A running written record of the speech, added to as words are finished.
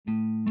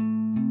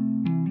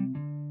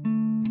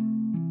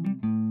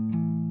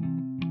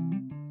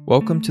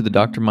Welcome to the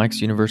Dr.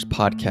 Mike's Universe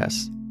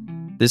podcast.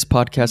 This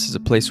podcast is a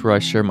place where I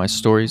share my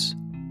stories,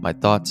 my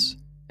thoughts,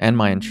 and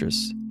my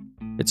interests.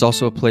 It's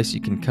also a place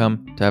you can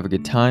come to have a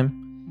good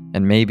time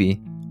and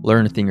maybe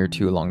learn a thing or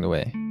two along the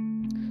way.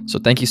 So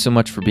thank you so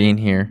much for being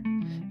here,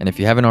 and if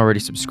you haven't already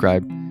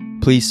subscribed,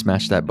 please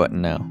smash that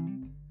button now.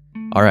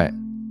 All right,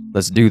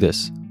 let's do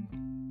this.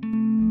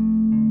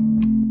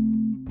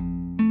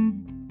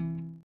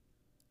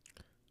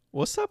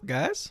 What's up,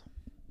 guys?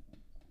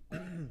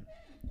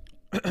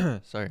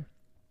 Sorry.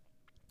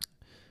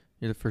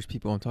 You're the first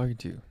people I'm talking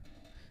to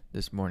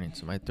this morning,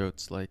 so my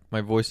throat's like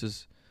my voice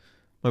needs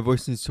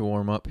to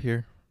warm up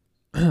here.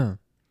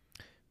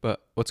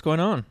 But what's going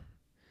on?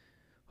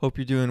 Hope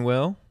you're doing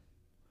well.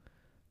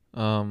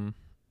 Got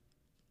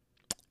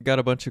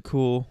a bunch of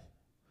cool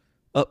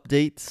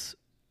updates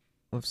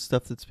of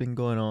stuff that's been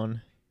going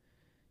on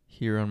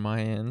here on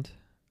my end.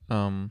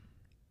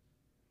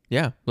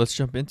 Yeah, let's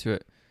jump into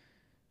it.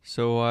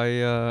 So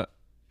I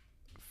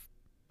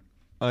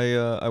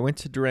went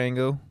to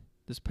Durango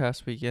this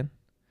past weekend.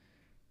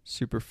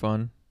 Super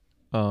fun.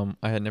 I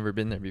had never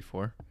been there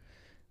before.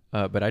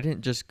 But I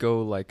didn't just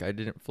go, I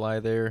didn't fly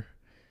there.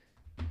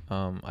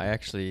 I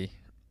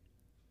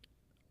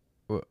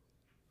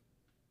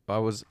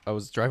was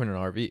driving an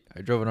RV.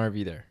 I drove an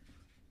RV there.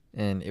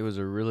 And it was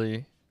a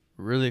really,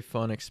 really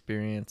fun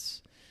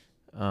experience.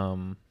 I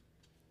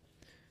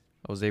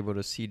was able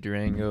to see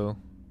Durango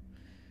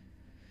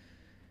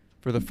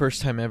for the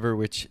first time ever,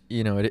 which,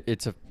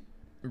 it's a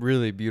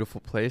really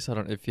beautiful place.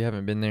 If you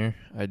haven't been there,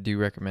 I do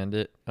recommend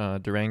it.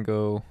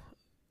 Durango,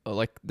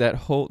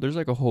 there's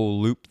a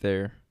whole loop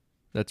there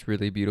that's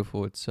really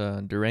beautiful. It's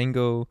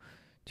Durango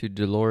to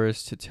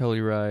Dolores to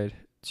Telluride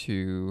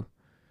to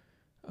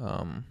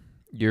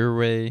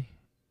Uruguay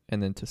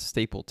and then to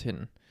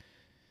Stapleton.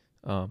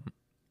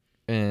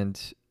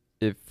 And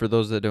if for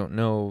those that don't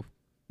know,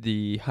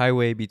 the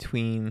highway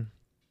between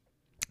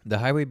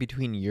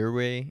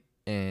Uruguay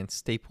and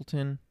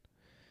Stapleton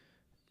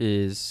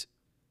is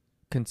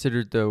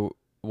considered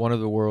one of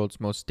the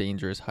world's most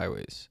dangerous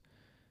highways.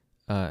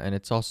 And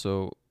it's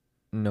also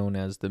known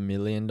as the $1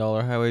 Million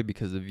Highway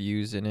because the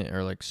views in it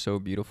are so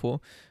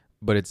beautiful.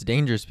 But it's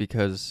dangerous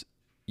because,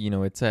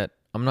 it's at,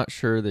 I'm not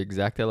sure the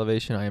exact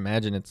elevation. I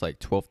imagine it's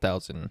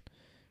 12,000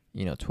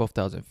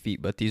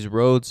 feet. But these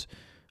roads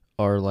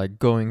are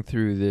going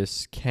through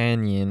this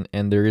canyon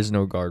and there is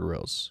no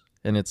guardrails.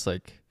 And it's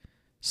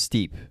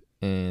steep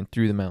and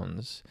through the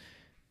mountains.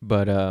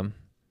 But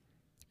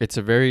it's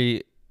a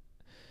very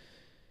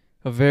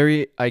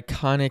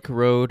iconic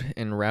road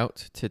and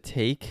route to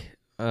take.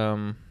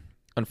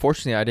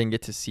 Unfortunately, I didn't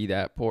get to see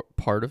that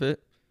part of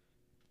it.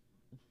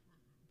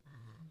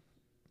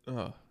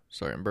 Oh,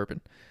 sorry, I'm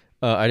burping.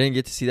 I didn't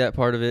get to see that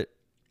part of it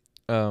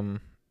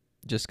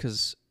just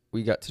because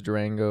we got to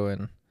Durango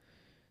and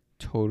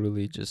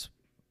totally just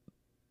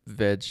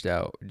vegged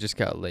out. Just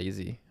got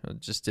lazy. I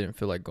just didn't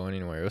feel like going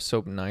anywhere. It was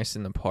so nice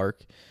in the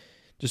park.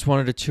 Just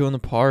wanted to chill in the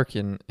park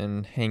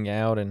and hang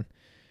out and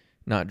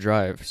not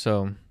drive.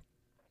 So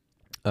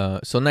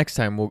next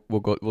time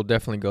we'll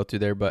definitely go through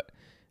there. But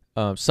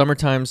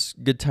summertime's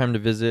good time to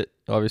visit.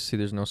 Obviously,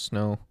 there's no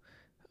snow.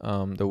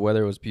 The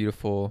weather was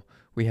beautiful.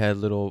 We had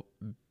little,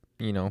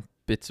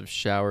 bits of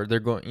shower. They're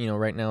going,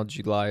 right now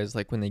July is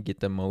when they get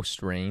the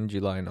most rain,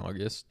 July and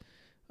August.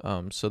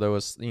 So there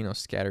was,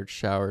 scattered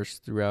showers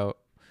throughout.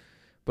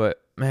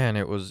 But man,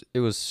 it was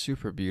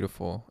super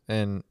beautiful.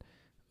 And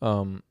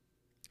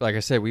like I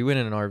said, we went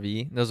in an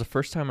RV. That was the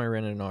first time I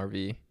rented an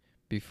RV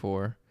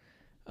before.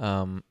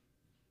 And,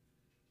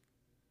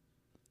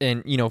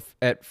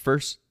 at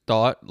first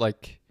thought,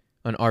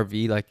 an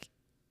RV,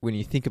 when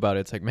you think about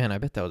it, it's man, I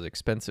bet that was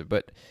expensive.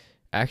 But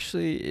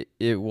actually,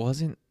 it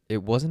wasn't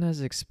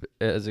as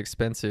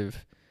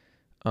expensive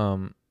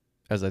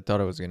as I thought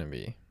it was going to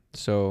be.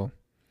 So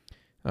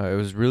it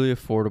was really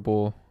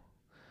affordable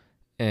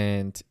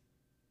and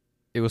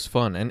it was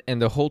fun.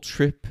 And the whole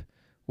trip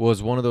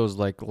was one of those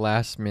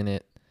last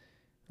minute,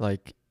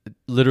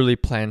 literally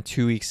planned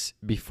 2 weeks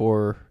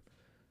before.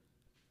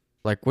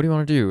 What do you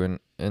want to do?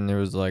 And there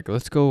was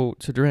let's go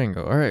to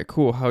Durango. All right,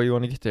 cool. How you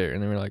want to get there?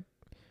 And then we're I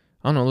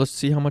don't know. Let's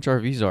see how much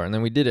RVs are. And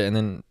then we did it and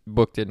then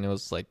booked it. And it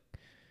was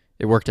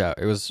it worked out.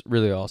 It was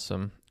really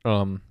awesome.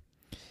 The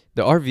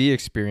RV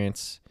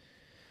experience,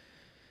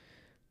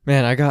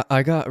 man, I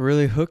got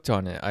really hooked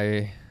on it.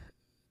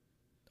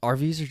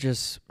 RVs are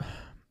just,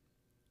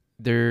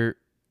 they're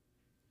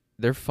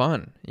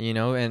fun,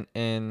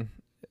 and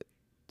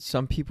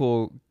some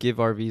people give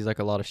RVs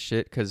a lot of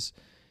shit because,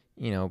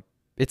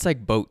 it's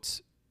like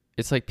boats.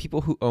 It's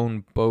people who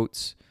own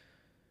boats.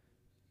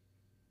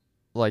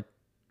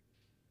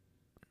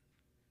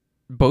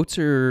 Boats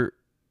are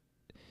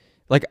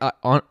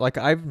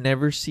I've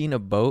never seen a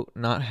boat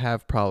not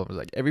have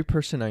problems. Every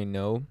person I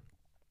know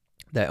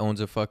that owns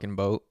a fucking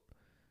boat,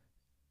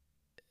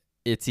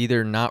 it's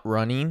either not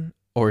running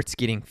or it's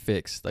getting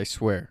fixed. I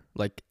swear.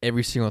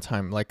 Every single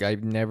time.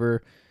 I've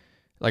never,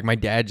 my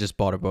dad just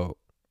bought a boat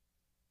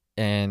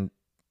and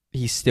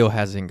he still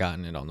hasn't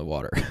gotten it on the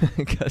water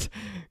because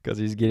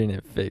he's getting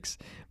it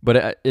fixed.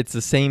 But it's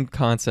the same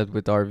concept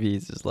with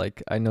RVs. It's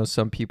like, I know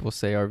some people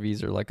say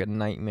RVs are like a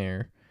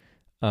nightmare.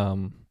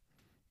 And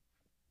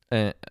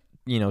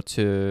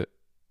to,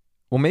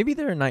 well, maybe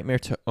they're a nightmare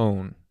to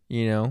own,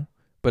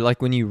 but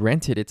like when you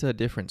rent it, it's a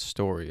different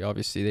story.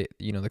 Obviously,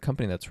 the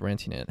company that's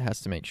renting it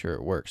has to make sure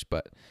it works.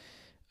 But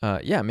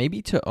yeah,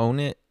 maybe to own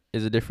it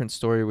is a different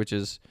story, which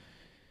is,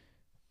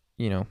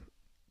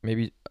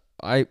 maybe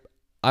I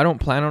don't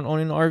plan on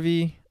owning an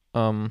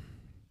RV.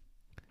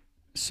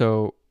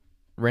 So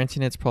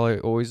renting it's probably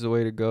always the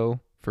way to go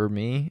for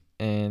me.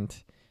 And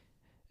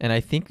I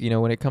think,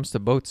 when it comes to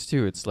boats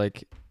too, it's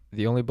like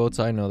the only boats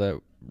I know that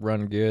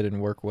run good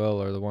and work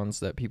well are the ones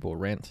that people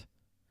rent.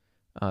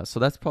 So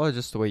that's probably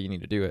just the way you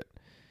need to do it,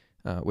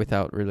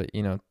 without really,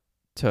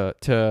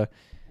 to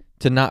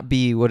not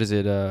be, what is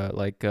it,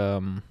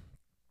 to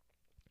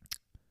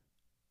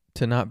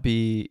not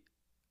be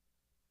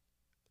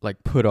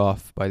like put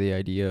off by the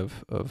idea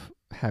of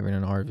having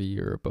an RV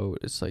or a boat.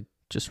 It's like,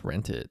 just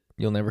rent it.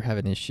 You'll never have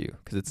an issue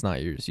because it's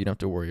not yours. You don't have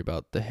to worry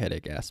about the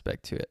headache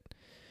aspect to it.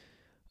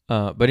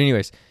 But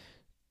anyways,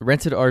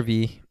 rented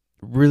RV,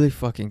 really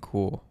fucking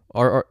cool.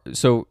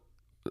 So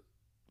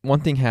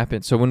one thing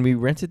happened. So when we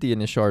rented the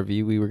initial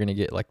RV, we were going to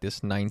get like this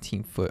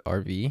 19-foot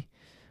RV.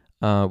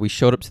 We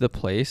showed up to the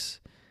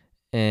place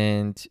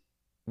and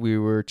we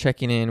were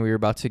checking in. We were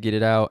about to get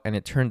it out. And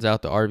it turns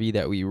out the RV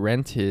that we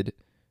rented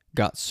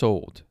got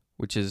sold,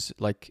 which is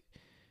like,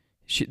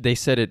 they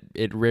said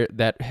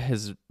that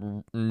has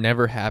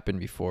never happened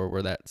before,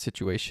 where that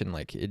situation,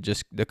 like,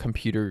 the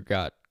computer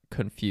got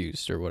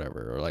confused or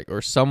whatever,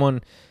 or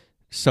someone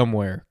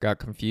somewhere got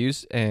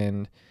confused,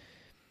 and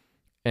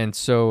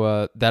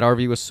so that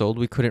RV was sold.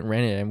 We couldn't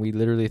rent it, and we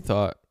literally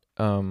thought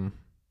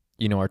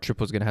our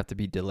trip was gonna have to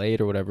be delayed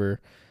or whatever,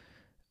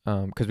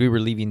 because we were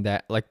leaving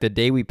that, like, the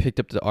day we picked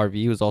up the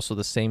RV was also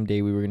the same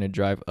day we were gonna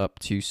drive up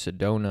to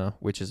Sedona,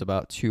 which is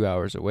about 2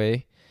 hours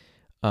away.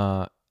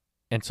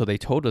 And so they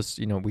told us,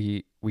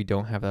 we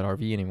don't have that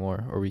RV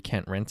anymore, or we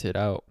can't rent it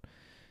out.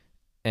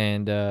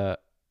 And I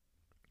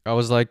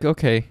was like,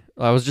 okay.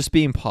 I was just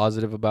being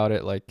positive about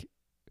it. Like,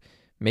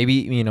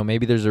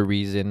 maybe there's a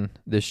reason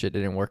this shit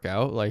didn't work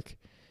out. Like,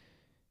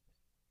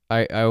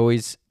 I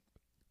always,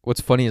 what's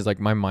funny is, like,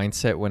 my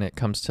mindset when it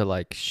comes to,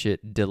 like,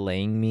 shit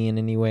delaying me in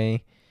any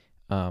way,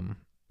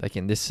 like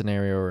in this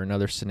scenario or in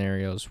other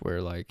scenarios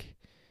where, like,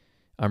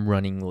 I'm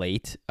running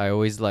late, I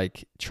always,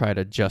 like, try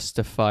to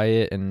justify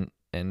it and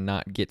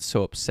not get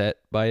so upset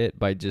by it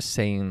by just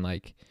saying,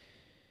 like,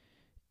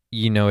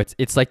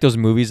 it's like those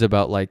movies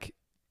about, like,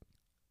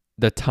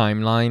 the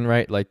timeline,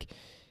 right? Like,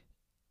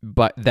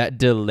 but that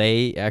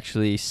delay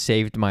actually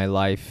saved my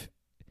life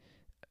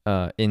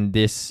in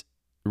this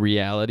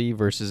reality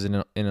versus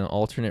in an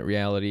alternate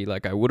reality.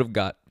 Like, I would have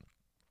got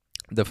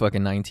the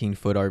fucking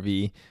 19-foot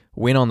RV,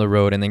 went on the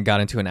road, and then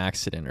got into an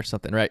accident or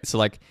something, right? So,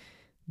 like,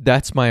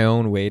 that's my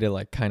own way to,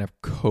 like, kind of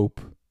cope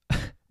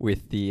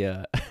with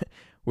the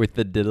with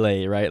the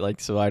delay, right? Like,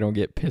 so I don't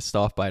get pissed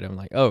off by it. I'm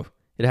like, oh,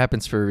 it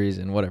happens for a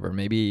reason, whatever.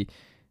 Maybe,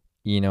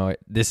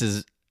 this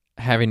is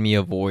having me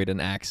avoid an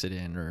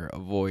accident or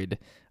avoid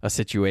a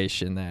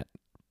situation that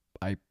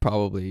I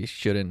probably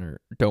shouldn't or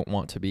don't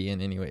want to be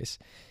in anyways.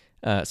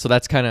 So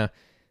that's kind of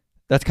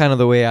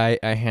the way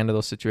I handle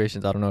those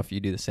situations. I don't know if you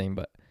do the same,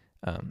 but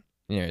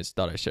anyways,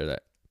 thought I'd share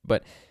that.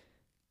 But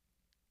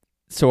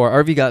so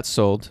our RV got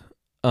sold,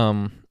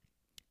 and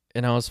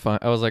I was fine.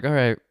 I was like, all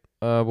right,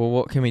 well,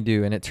 what can we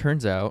do? And it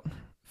turns out,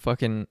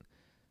 fucking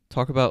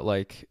talk about,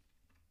 like,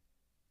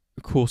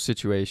 a cool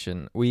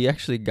situation. We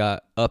actually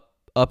got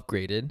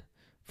upgraded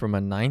from a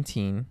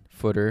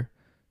 19-footer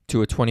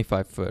to a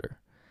 25-footer.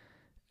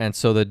 And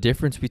so the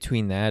difference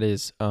between that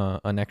is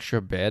an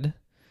extra bed.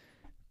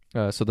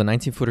 So the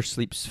 19-footer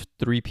sleeps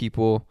 3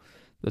 people.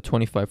 The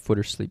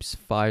 25-footer sleeps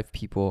 5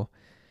 people.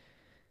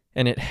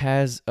 And it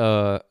has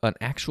an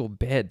actual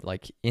bed,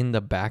 like, in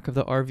the back of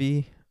the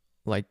RV.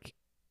 Like,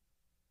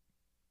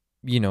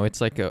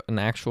 it's like an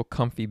actual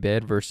comfy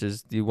bed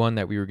versus the one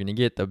that we were going to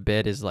get. The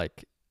bed is,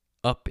 like,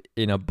 up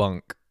in a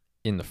bunk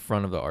in the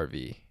front of the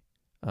RV.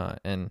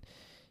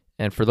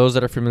 And for those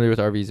that are familiar with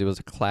RVs, it was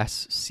a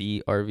Class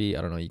C RV.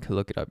 I don't know. You could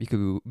look it up. You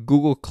could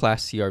Google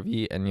Class C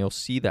RV, and you'll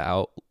see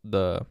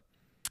the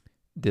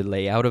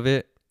layout of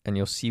it, and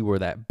you'll see where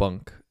that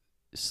bunk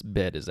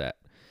bed is at.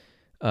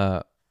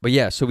 But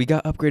yeah, so we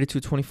got upgraded to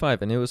a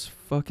 25, and it was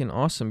fucking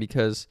awesome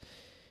because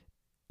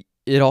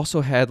it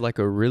also had, like,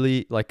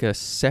 a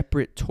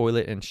separate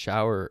toilet and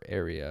shower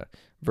area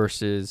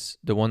versus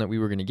the one that we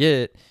were going to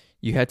get.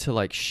 You had to,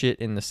 like, shit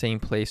in the same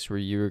place where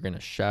you were going to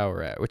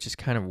shower at, which is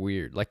kind of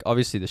weird. Like,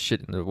 obviously the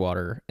shit in the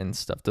water and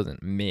stuff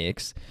doesn't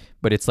mix,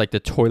 but it's like the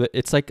toilet.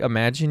 It's like,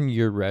 imagine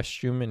your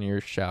restroom and your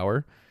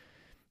shower.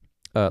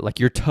 Like,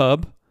 your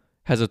tub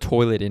has a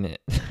toilet in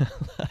it.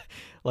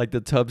 Like,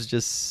 the tub's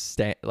just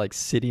like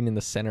sitting in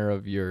the center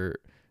of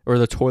or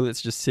the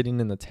toilet's just sitting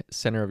in the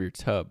center of your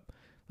tub.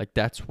 Like,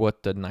 that's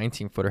what the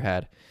 19-footer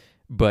had.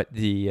 But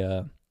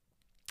the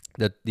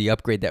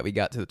upgrade that we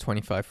got to the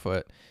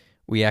 25-foot,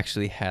 we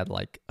actually had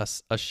like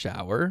a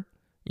shower,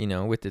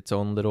 with its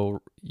own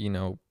little,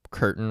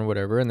 curtain or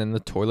whatever. And then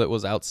the toilet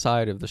was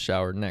outside of the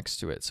shower next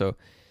to it. So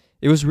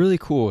it was really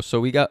cool.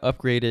 So we got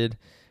upgraded.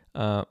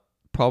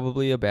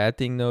 Probably a bad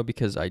thing though,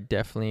 because I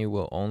definitely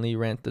will only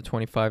rent the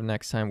 25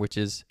 next time, which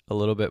is a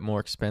little bit more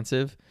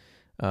expensive.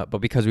 But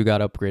because we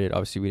got upgraded,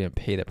 obviously we didn't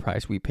pay the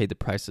price. We paid the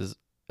prices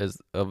as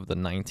of the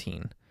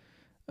 19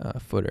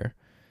 footer.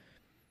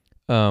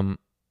 And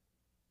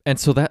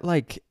so that,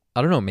 like,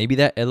 I don't know, maybe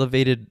that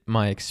elevated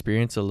my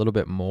experience a little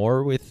bit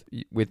more with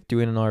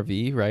doing an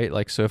RV, right?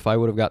 Like, so if I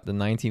would have got the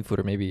 19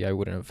 footer, maybe I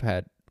wouldn't have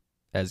had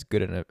as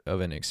good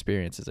of an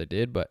experience as I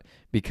did. But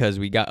because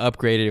we got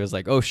upgraded, it was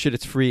like, oh shit,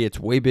 it's free, it's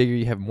way bigger,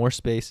 you have more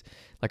space.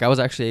 Like, I was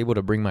actually able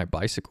to bring my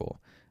bicycle.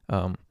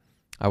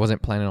 I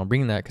wasn't planning on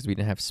bringing that because we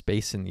didn't have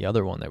space in the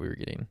other one that we were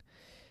getting.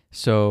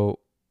 So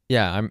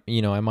yeah,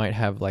 I might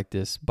have like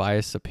this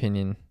biased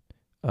opinion,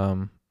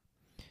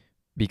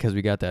 because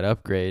we got that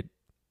upgrade,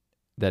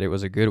 that it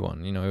was a good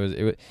one.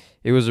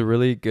 It was a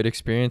really good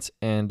experience.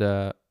 And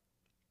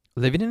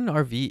living in an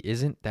RV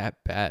isn't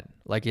that bad.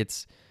 Like,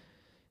 it's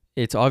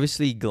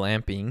obviously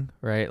glamping,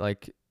 right?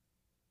 Like,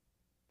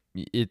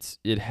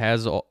 it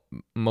has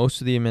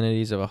most of the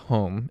amenities of a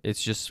home.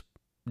 It's just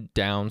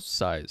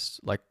downsized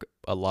like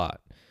a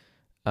lot.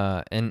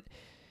 And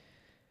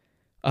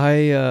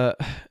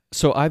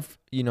so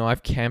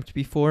I've camped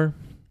before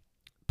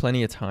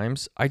plenty of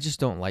times. I just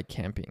don't like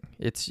camping.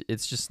 It's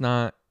just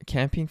not,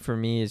 camping for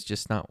me is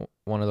just not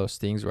one of those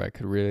things where I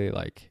could really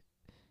like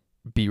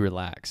be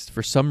relaxed.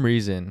 For some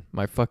reason,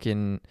 my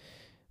fucking,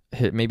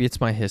 maybe it's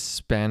my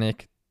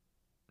Hispanic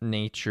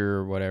nature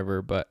or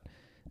whatever, but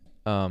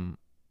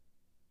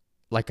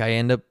like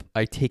I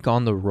take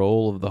on the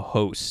role of the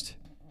host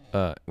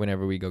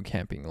whenever we go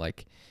camping.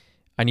 Like,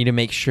 I need to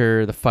make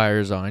sure the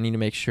fire's on. I need to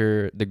make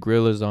sure the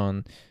grill is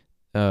on.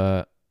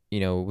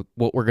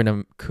 What we're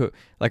gonna cook.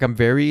 Like, I'm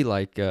very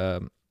like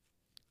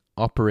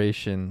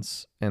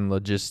operations and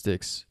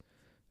logistics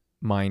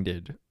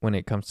minded when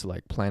it comes to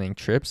like planning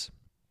trips.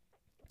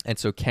 And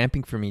so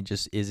camping for me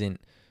just isn't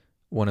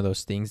one of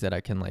those things that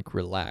I can like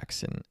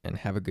relax and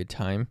have a good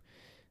time,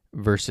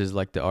 versus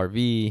like the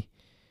RV.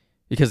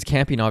 Because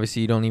camping,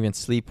 obviously, you don't even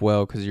sleep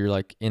well because you're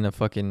like in a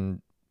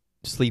fucking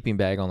sleeping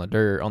bag on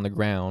the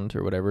ground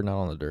or whatever.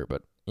 Not on the dirt,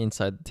 but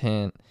inside the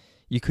tent.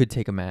 You could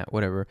take a mat,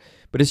 whatever.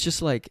 But it's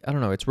just like, I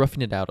don't know, it's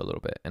roughing it out a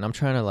little bit. And I'm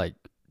trying to like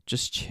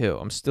just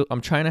chill.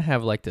 I'm trying to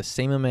have like the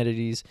same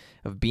amenities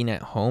of being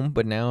at home,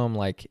 but now I'm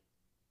like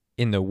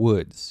in the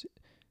woods.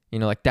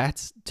 Like,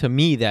 to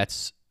me,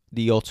 that's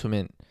the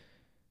ultimate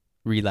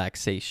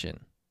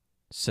relaxation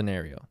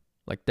scenario.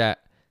 Like,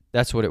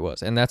 that's what it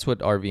was. And that's what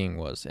RVing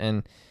was.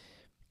 And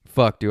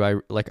fuck,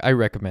 I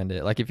recommend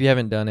it. Like, if you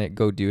haven't done it,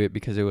 go do it,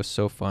 because it was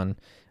so fun.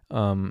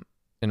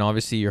 And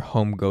obviously your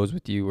home goes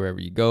with you wherever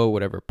you go,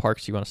 whatever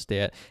parks you want to stay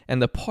at.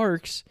 And the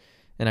parks,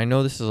 and I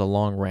know this is a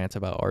long rant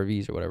about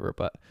RVs or whatever,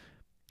 but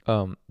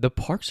the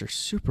parks are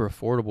super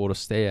affordable to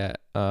stay at.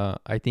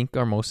 I think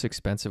our most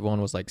expensive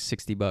one was like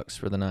 $60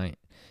 for the night.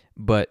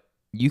 But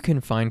you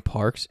can find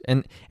parks,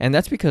 and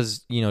that's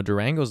because,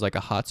 Durango's like a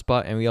hot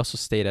spot, and we also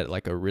stayed at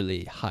like a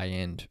really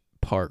high-end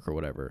park or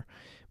whatever.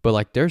 But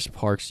like, there's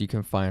parks you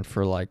can find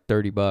for like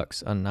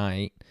 $30 a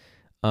night.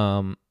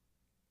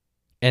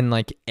 And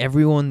like,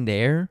 everyone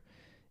there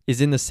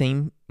is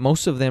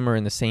most of them are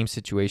in the same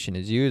situation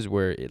as you, is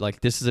where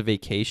like, this is a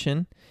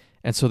vacation.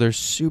 And so they're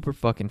super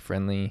fucking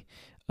friendly.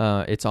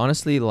 It's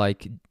honestly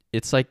like,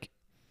 it's like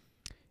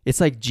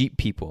Jeep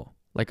people.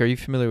 Like, are you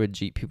familiar with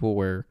Jeep people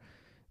where,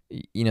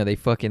 they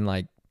fucking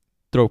like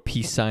throw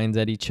peace signs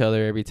at each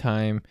other every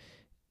time,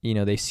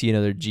 they see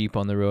another Jeep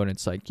on the road, and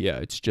it's like, yeah,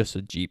 it's just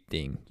a Jeep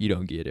thing. You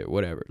don't get it,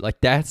 whatever. Like,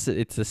 it's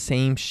the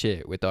same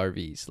shit with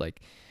RVs.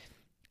 Like,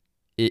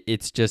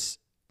 it's just,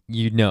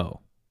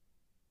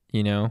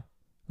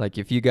 like,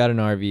 if you got an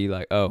RV,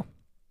 like, oh,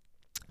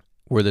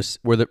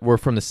 we're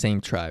from the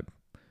same tribe.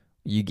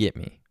 You get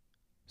me.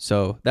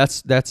 So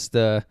that's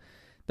the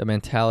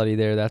mentality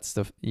there. That's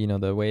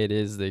the way it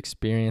is, the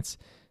experience.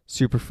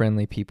 Super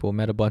friendly people.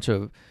 Met a bunch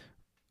of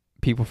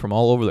people from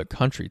all over the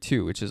country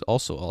too, which is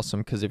also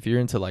awesome, because if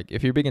you're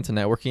big into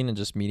networking and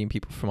just meeting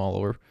people from all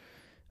over,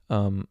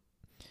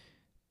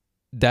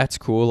 that's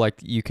cool. Like,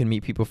 you can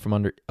meet people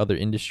from other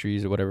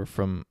industries or whatever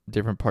from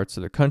different parts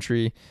of the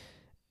country.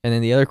 And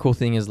then the other cool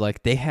thing is,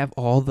 like, they have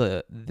all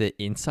the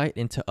insight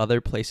into other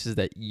places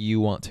that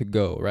you want to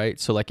go, right?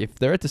 So like, if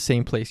they're at the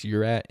same place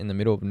you're at in the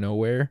middle of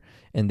nowhere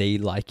and they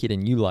like it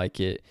and you like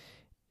it,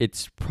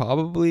 there's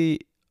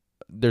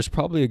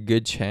probably a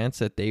good chance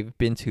that they've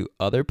been to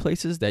other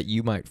places that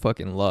you might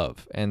fucking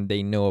love, and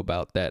they know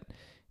about that,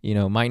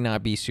 might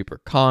not be super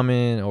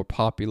common or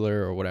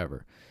popular or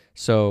whatever.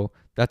 So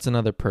that's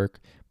another perk.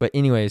 But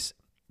anyways,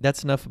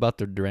 that's enough about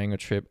the Durango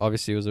trip.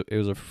 Obviously, it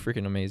was a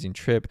freaking amazing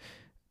trip.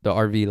 The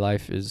RV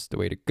life is the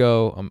way to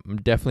go. I'm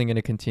definitely going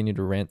to continue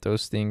to rent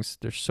those things.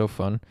 They're so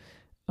fun.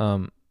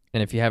 And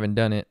if you haven't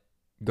done it,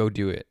 go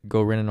do it.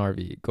 Go rent an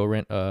RV. Go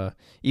rent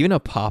even a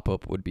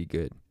pop-up would be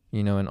good.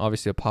 And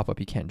obviously a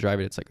pop-up, you can't drive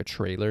it. It's like a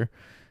trailer.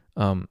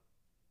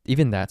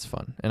 even that's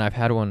fun. And I've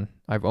had one,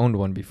 I've owned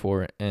one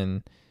before,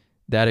 and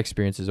that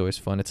experience is always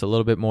fun. It's a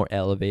little bit more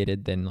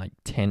elevated than like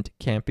tent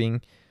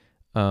camping,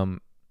 because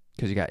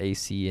you got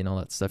AC and all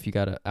that stuff. You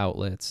got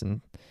outlets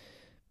and,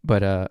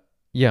 but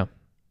yeah,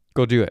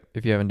 go do it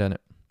if you haven't done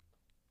it.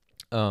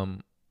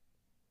 Um,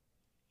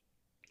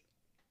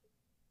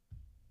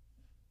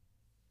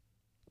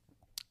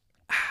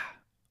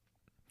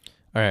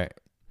 all right.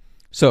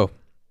 So,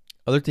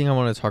 other thing I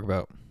want to talk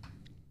about.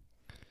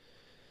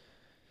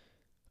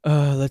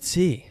 Let's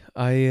see.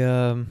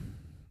 I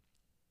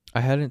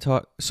hadn't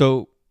talked.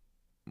 So,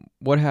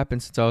 what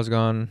happened since I was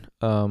gone?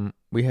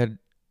 We had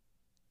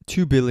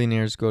 2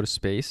 billionaires go to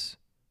space,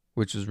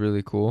 which is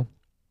really cool.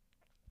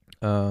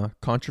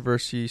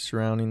 Controversy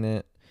surrounding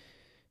it.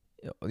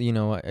 You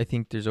know, I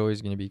think there's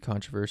always going to be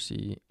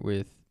controversy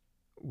with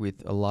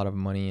a lot of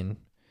money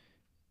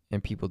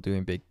and people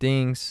doing big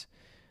things.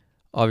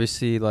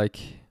 Obviously, like,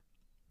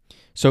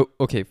 so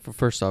okay.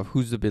 First off,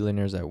 who's the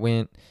billionaires that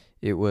went?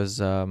 It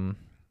was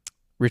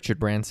Richard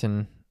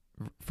Branson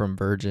from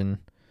Virgin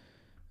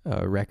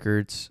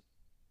Records,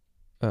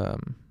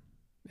 and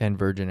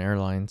Virgin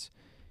Airlines.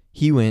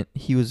 He went.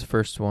 He was the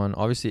first one.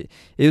 Obviously,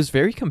 it was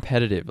very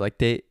competitive. Like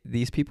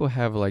these people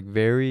have like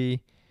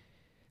very,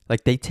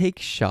 like they take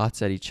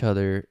shots at each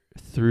other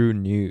through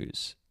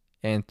news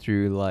and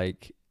through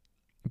like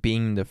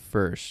being the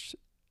first,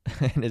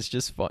 and it's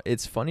just fun.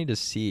 It's funny to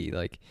see.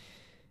 Like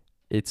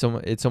it's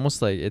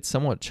almost like it's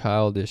somewhat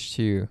childish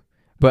too.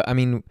 But I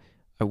mean,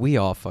 we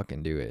all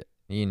fucking do it.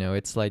 You know,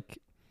 it's like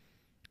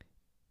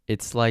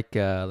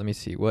let me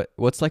see,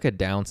 what's like a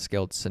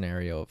downscaled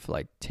scenario of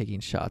like taking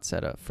shots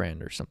at a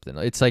friend or something.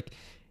 It's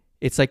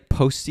like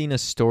posting a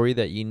story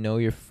that you know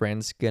your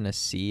friend's gonna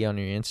see on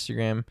your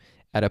Instagram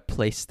at a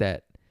place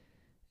that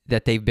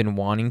they've been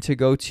wanting to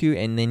go to,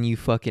 and then you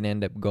fucking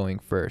end up going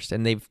first,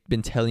 and they've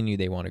been telling you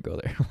they want to go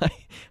there.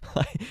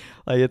 like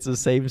it's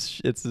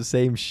the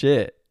same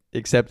shit,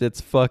 except it's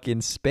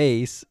fucking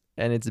space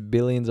and it's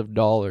billions of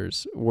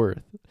dollars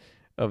worth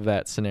of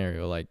that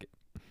scenario. Like,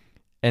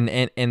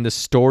 and the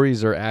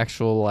stories are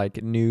actual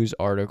like news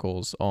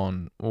articles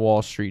on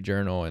Wall Street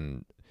Journal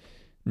and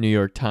New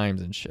York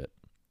Times and shit.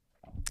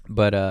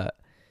 But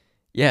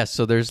yeah,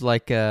 so there's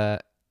like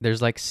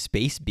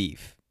space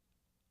beef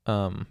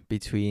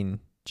between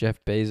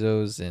Jeff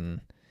Bezos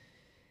and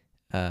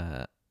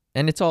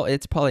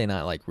it's probably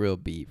not like real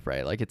beef,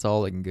 right? Like it's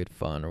all like good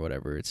fun or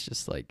whatever. It's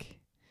just like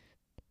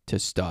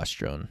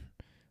testosterone,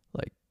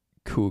 like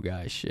cool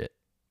guy shit.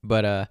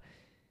 But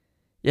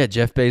yeah,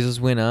 Jeff Bezos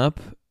went up,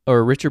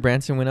 or Richard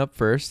Branson went up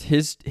first.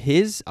 His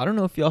I don't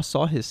know if y'all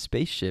saw his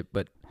spaceship,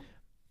 but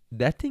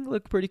that thing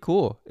looked pretty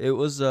cool. It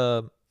was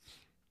so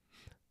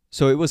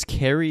it was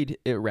carried,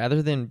 it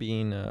rather than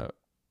being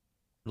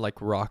like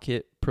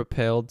rocket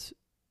propelled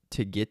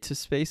to get to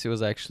space, it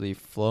was actually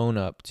flown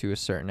up to a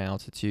certain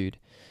altitude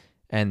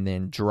and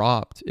then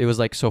dropped. It was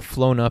like so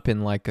flown up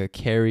in like a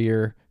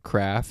carrier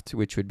craft,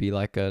 which would be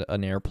like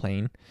an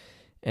airplane,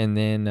 and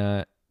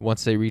then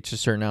once they reached a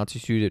certain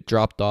altitude, it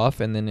dropped off,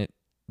 and then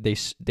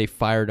they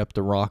fired up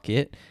the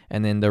rocket,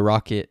 and then the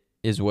rocket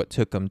is what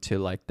took them to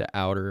like the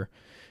outer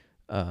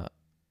I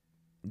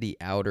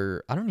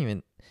don't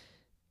even,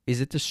 is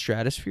it the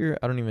stratosphere?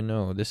 I don't even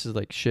know. This is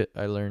like shit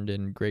I learned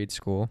in grade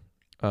school.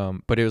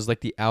 But it was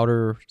like the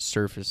outer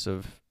surface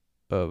of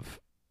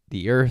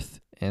the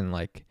Earth, and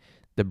like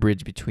the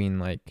bridge between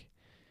like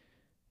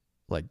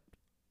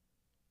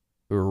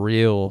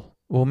real,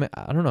 well,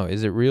 I don't know,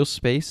 is it real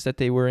space that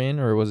they were in,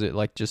 or was it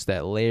like just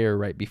that layer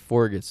right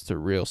before it gets to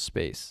real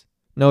space?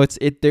 No,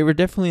 they were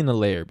definitely in the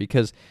layer,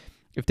 because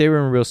if they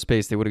were in real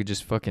space, they would have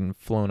just fucking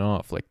flown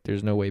off. Like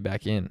there's no way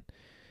back in.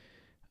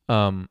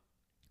 So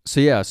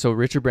yeah, so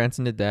Richard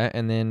Branson did that,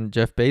 and then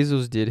Jeff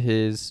Bezos did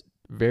his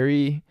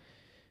in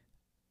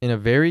a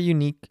very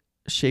unique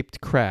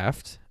shaped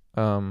craft.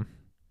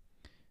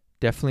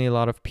 Definitely a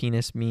lot of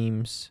penis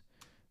memes.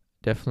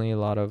 Definitely a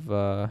lot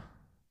of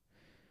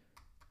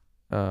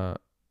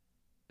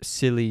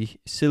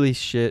silly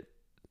shit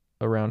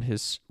around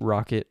his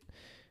rocket.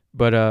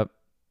 But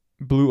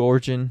Blue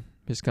Origin,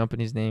 his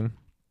company's name.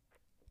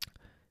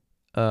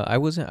 I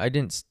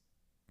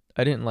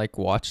didn't like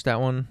watch that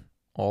one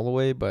all the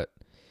way, but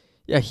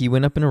yeah, he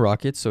went up in a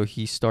rocket. So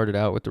he started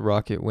out with the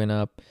rocket, went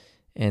up,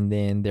 and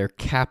then their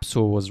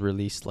capsule was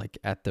released like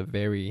at the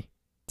very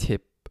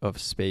tip of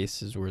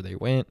space is where they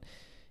went.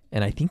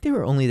 And I think they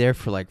were only there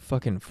for like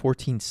fucking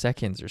 14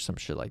 seconds or some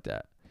shit like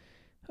that.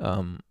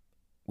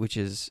 Which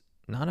is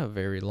not a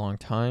very long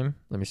time.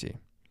 Let me see.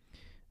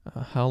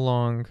 How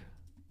long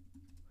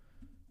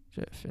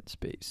Jeff in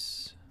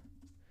space?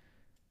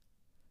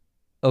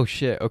 Oh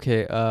shit.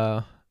 Okay.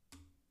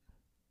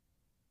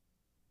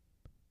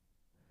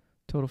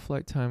 Total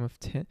flight time of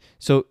 10.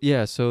 So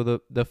yeah, so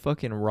the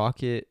fucking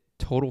rocket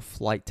total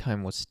flight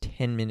time was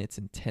 10 minutes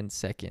and 10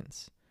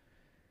 seconds.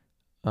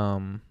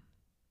 And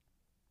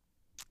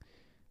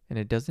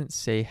it doesn't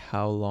say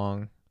how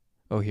long.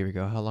 Oh, here we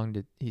go. How long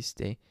did he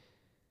stay?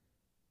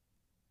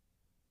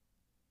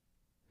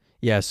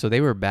 Yeah, so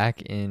they were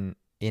back in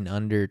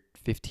under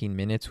 15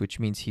 minutes, which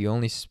means he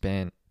only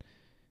spent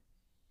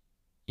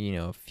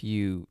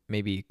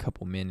maybe a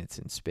couple minutes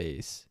in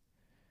space,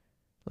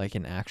 like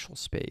in actual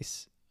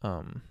space.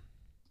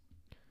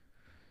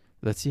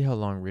 Let's see how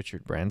long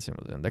Richard Branson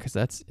was in, because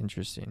that's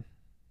interesting.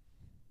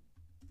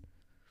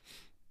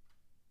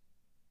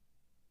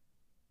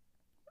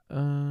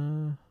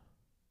 Yeah,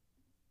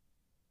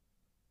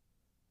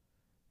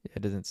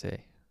 it doesn't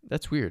say.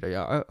 That's weird.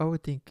 I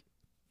would think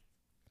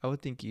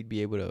you'd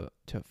be able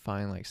to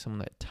find like someone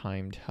that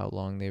timed how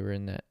long they were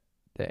in that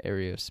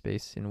area of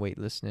space in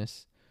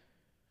weightlessness.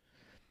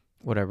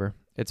 Whatever,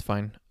 it's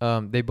fine.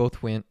 They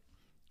both went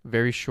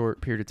very short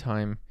period of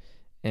time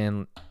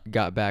and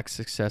got back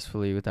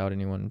successfully without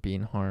anyone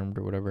being harmed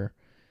or whatever.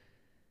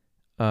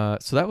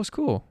 So that was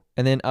cool.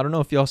 And then I don't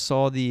know if y'all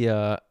saw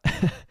the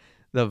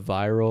the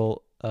viral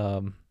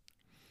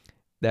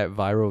that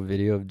viral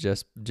video of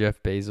just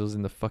Jeff Bezos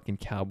in the fucking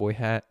cowboy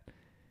hat.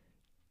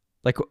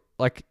 Like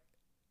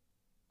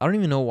I don't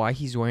even know why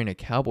he's wearing a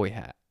cowboy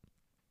hat.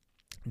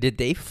 Did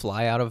they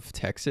fly out of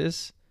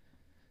Texas?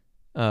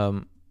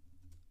 I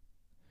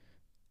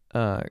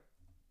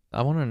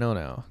want to know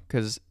now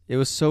because it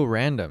was so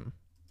random.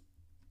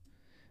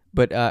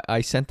 But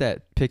I sent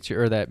that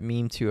picture or that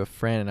meme to a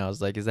friend, and I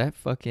was like, "Is that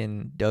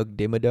fucking Doug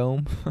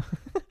Dimmadome?"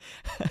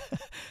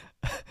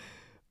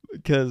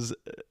 Because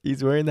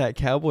he's wearing that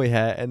cowboy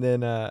hat, and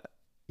then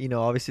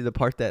obviously the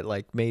part that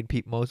like made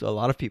a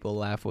lot of people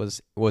laugh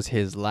was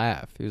his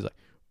laugh. He was like,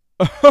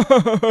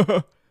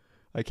 I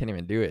can't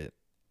even do it,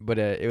 but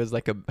it was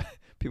like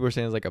people were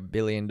saying it's like $1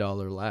 billion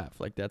laugh.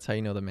 Like that's how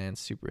you know the man's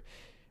super,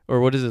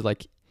 or what is it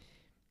like?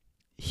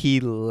 He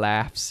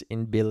laughs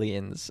in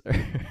billions or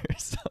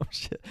some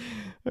shit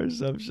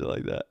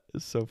like that.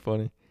 It's so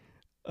funny.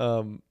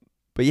 But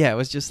yeah, it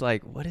was just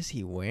like, what is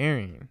he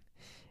wearing?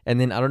 And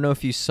then I don't know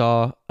if you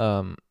saw,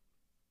 my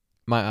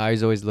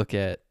eyes always look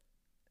at,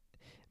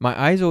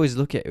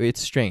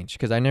 it's strange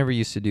because I never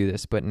used to do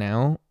this, but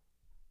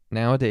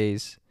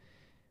nowadays,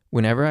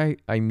 whenever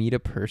I meet a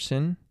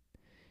person,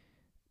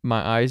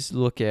 my eyes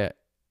look at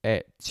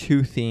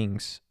two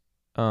things.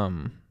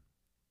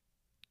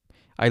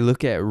 I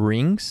look at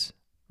rings,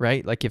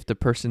 right? Like if the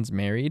person's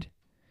married,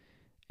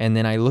 and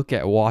then I look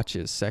at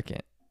watches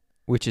second,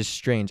 which is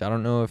strange. I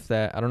don't know if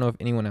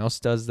anyone else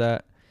does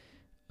that.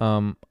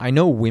 I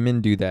know women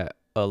do that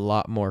a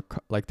lot more.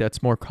 Like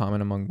that's more common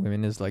among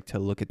women is like to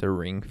look at the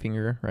ring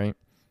finger, right?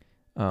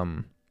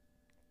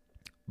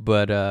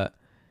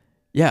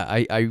 Yeah,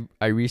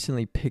 I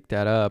recently picked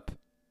that up,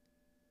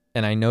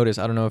 and I noticed.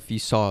 I don't know if you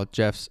saw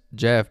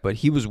Jeff, but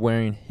he was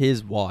wearing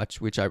his watch,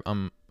 which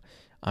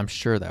I'm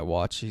sure that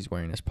watch he's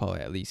wearing is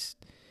probably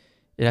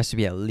it has to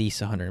be at least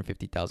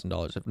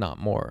 $150,000, if not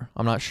more.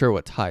 I'm not sure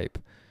what type.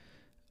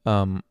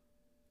 And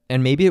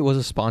maybe it was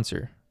a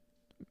sponsor.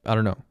 I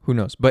don't know. Who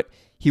knows? But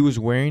he was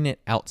wearing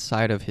it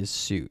outside of his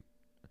suit,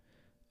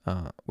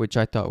 which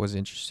I thought was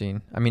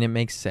interesting. I mean, it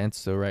makes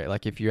sense though, right?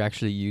 Like if you're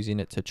actually using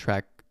it to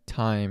track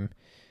time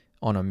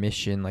on a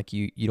mission, like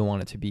you don't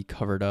want it to be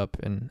covered up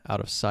and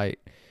out of sight.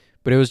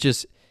 But I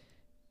just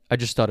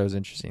thought it was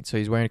interesting. So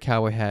he's wearing a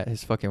cowboy hat.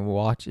 His fucking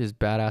watch, his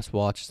badass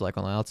watch is like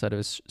on the outside of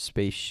his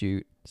space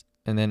suit.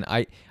 And then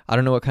I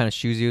don't know what kind of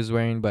shoes he was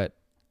wearing, but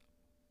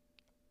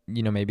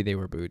maybe they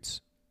were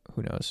boots.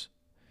 Who knows?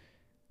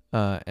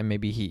 And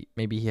maybe he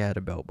had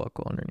a belt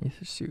buckle underneath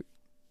his suit,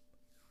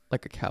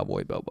 like a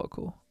cowboy belt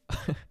buckle.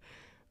 All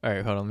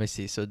right, hold on. Let me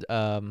see. So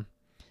I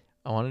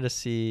wanted to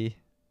see.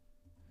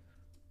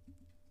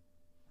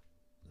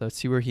 Let's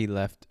see where he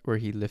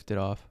lifted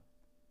off.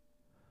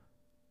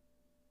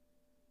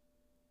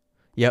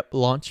 Yep,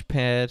 launch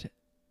pad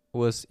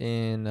was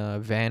in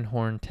Van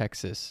Horn,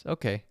 Texas.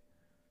 Okay.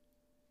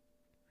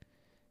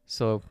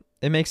 So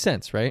it makes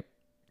sense, right?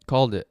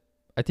 Called it.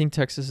 I think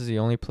Texas is the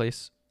only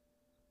place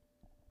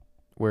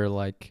where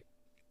like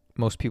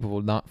most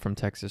people not from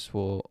Texas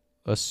will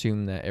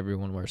assume that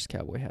everyone wears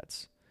cowboy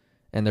hats.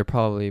 And they're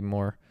probably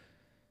more,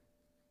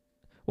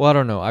 well, I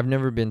don't know. I've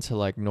never been to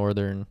like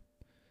northern,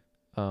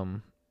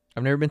 I've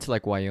never been to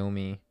like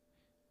Wyoming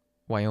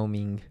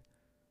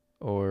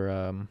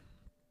or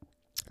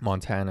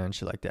Montana and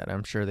shit like that.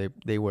 I'm sure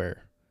they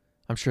wear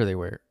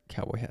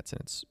cowboy hats,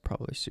 and it's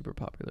probably super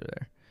popular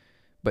there.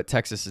 But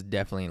Texas is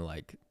definitely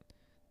like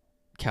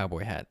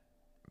cowboy hat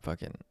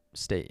fucking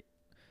state.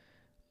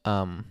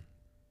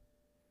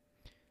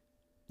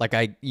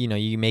 Like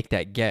you make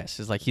that guess.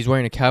 It's like he's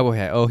wearing a cowboy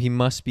hat. Oh, he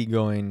must be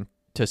going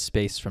to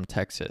space from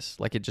Texas.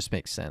 Like it just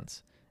makes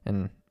sense.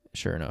 And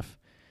sure enough.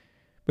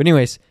 But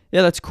anyways,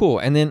 yeah, that's cool.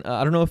 And then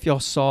I don't know if y'all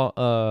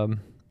saw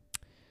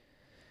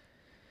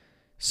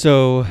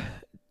so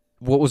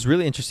what was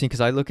really interesting,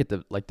 because I look at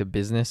the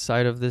business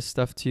side of this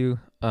stuff too,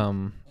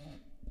 and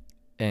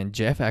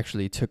Jeff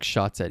actually took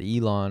shots at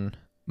Elon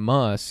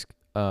Musk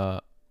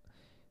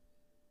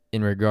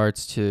in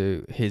regards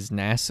to his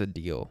NASA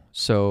deal.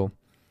 So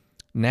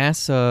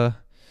like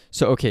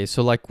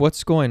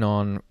what's going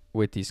on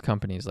with these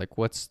companies? Like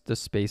what's the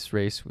space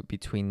race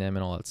between them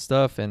and all that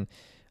stuff? And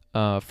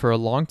for a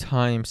long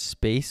time,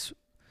 space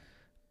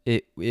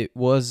it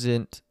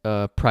wasn't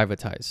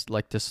privatized.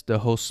 Like the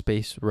whole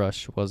space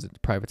rush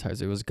wasn't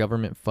privatized. It was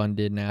government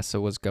funded.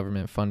 NASA was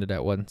government funded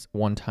at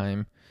one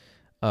time.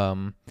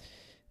 Um,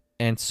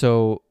 and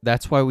so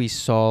that's why we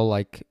saw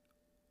like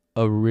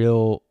a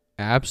real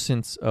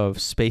absence of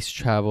space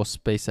travel,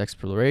 space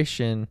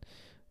exploration,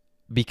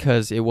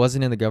 because it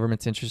wasn't in the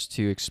government's interest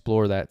to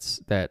explore that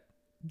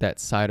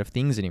side of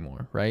things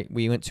anymore, right?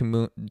 We went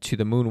to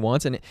the moon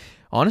once, and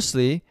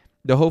honestly,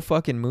 the whole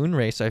fucking moon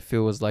race I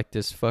feel was like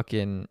this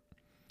fucking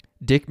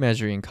dick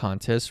measuring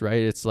contest,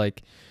 right? It's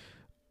like,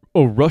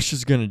 oh,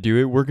 Russia's gonna do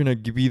it. We're gonna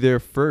be there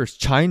first.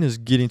 China's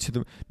getting to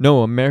the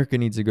no. America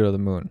needs to go to the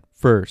moon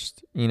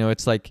first.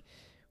 It's like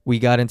we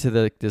got into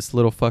this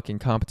little fucking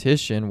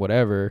competition,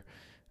 whatever,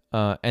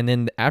 and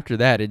then after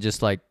that, it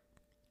just like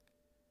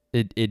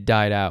it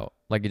died out,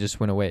 like it just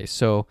went away.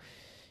 So,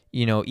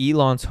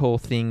 Elon's whole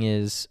thing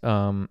is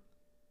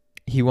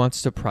he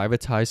wants to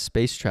privatize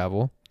space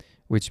travel,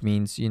 which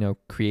means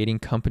creating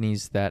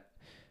companies that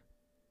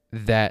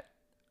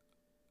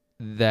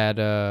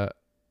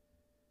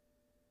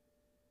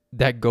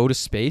go to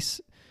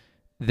space,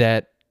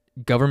 that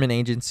government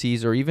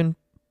agencies or even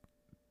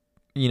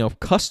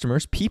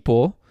customers,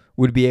 people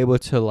would be able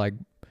to like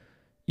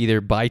either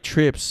buy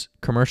trips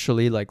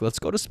commercially, like let's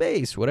go to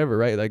space, whatever,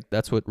 right? Like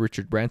that's what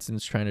Richard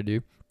Branson's trying to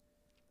do.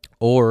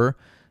 Or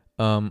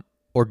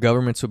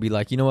governments will be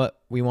like, you know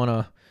what, we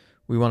want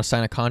to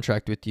sign a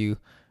contract with you,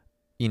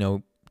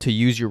 to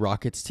use your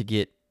rockets to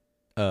get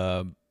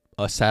a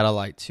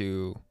satellite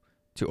to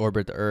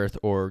orbit the Earth,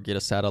 or get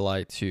a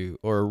satellite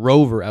or a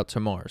rover out to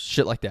Mars,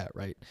 shit like that,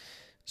 right?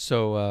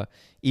 So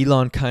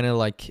Elon kind of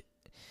like,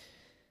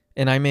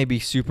 and I may be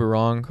super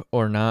wrong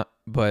or not,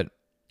 but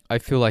I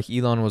feel like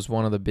Elon was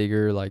one of the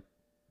bigger, like,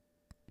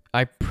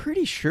 I'm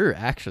pretty sure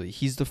actually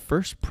he's the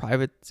first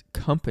private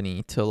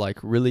company to like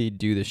really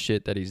do the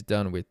shit that he's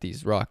done with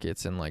these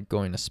rockets and like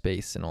going to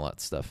space and all that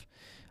stuff.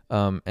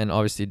 And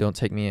obviously don't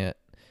take my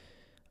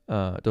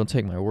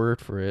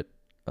word for it.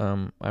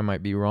 I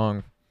might be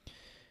wrong,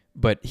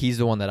 but he's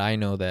the one that I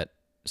know that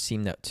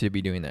seemed to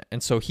be doing that.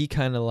 And so he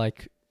kind of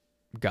like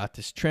got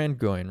this trend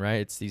going,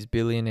 right? It's these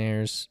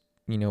billionaires,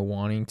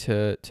 wanting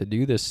to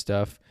do this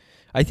stuff.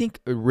 I think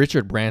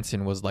Richard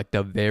Branson was like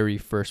the very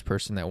first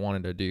person that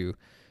wanted to do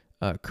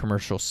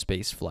commercial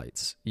space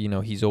flights.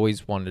 He's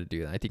always wanted to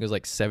do that. I think it was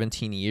like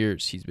 17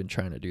 years he's been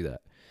trying to do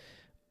that.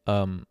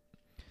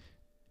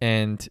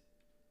 And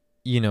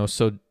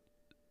so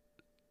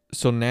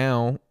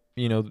now,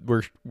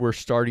 we're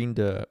starting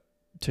to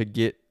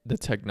get the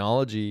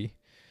technology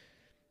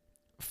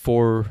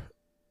for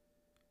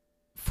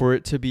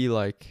it to be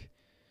like,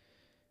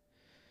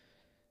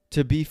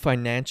 to be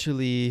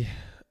financially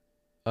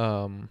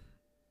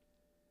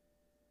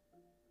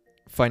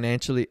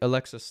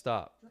Alexa,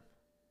 stop.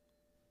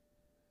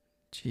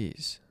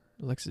 Jeez,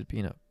 Alexa's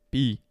being a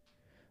bee.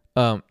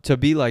 To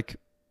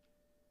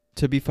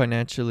be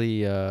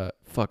financially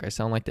fuck, I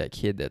sound like that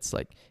kid that's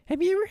like,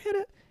 have you ever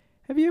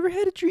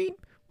had a dream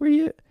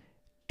where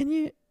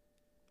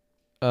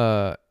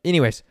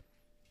anyways,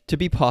 to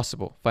be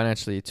possible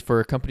financially, it's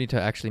for a company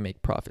to actually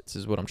make profits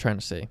is what I'm trying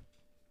to say.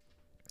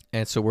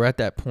 And so we're at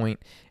that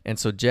point. And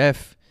so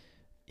Jeff,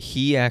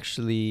 he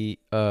actually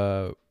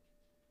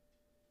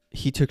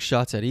he took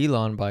shots at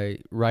Elon by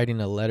writing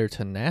a letter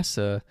to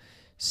NASA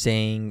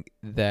saying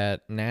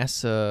that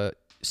NASA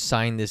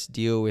signed this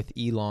deal with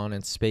Elon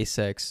and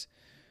SpaceX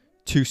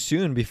too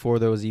soon before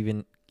there was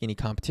even any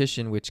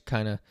competition, which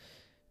kind of,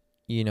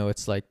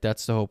 it's like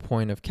that's the whole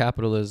point of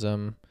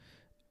capitalism,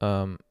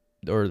 or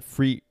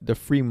the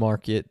free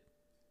market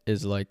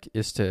is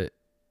to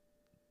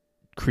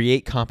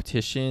create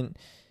competition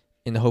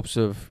in the hopes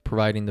of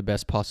providing the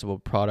best possible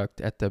product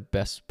at the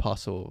best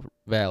possible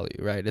value,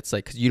 right? It's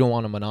like, 'cause you don't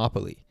want a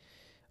monopoly.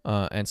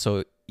 And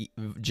so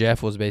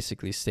Jeff was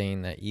basically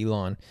saying that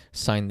Elon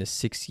signed this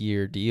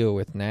 6-year deal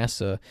with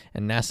NASA,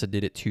 and NASA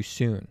did it too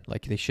soon.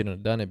 Like they shouldn't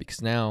have done it,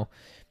 because now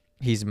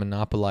he's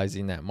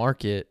monopolizing that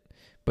market,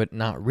 but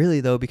not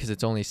really though, because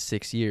it's only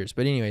 6 years.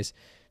 But anyways,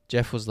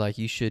 Jeff was like,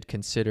 you should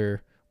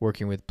consider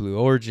working with Blue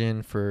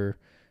Origin for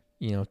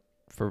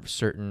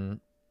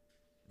certain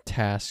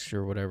tasks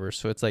or whatever.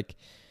 So it's like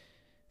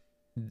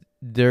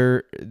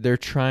they're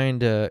trying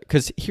to,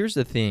 because here's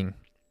the thing,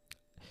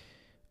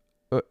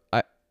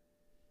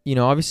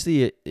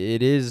 obviously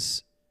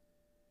it's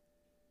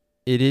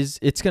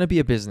going to be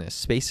a business.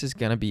 Space is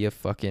going to be a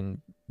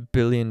fucking $1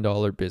 billion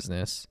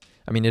business.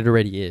 I mean, it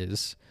already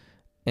is.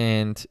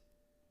 And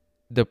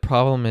the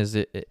problem is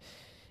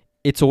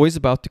it's always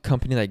about the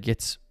company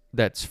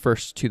that's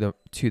first to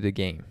the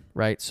game,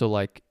 right? So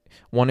like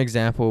one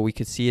example, we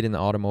could see it in the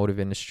automotive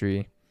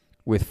industry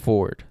with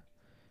Ford.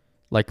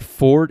 Like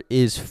Ford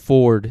is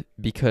Ford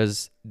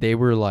because they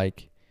were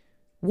like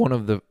one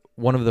of the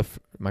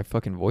my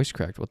fucking voice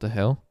cracked. What the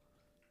hell?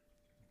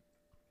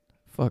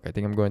 Fuck, I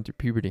think I'm going through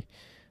puberty.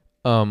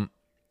 They were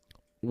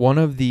one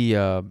of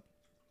the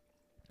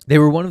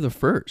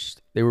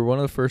first. They were one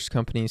of the first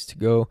companies to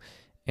go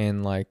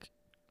and like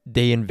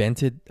they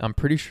invented, I'm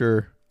pretty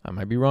sure, I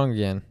might be wrong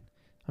again,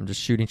 I'm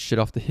just shooting shit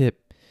off the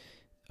hip.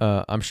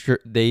 I'm sure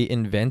they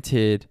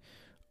invented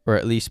or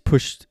at least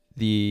pushed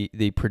the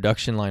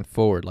production line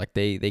forward. Like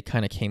they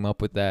kind of came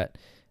up with that,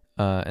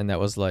 and that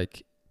was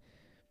like,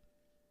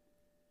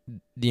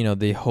 you know,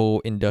 the whole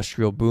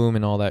industrial boom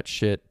and all that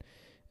shit.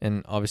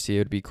 And obviously, it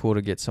would be cool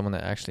to get someone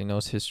that actually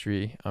knows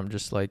history. I'm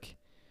just like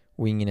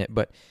winging it,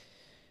 but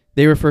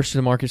they were first to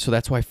the market, so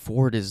that's why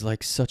Ford is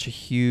like such a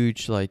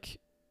huge, like,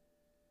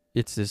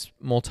 it's this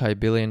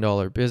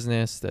multi-billion-dollar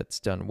business that's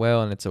done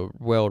well, and it's a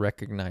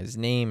well-recognized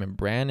name and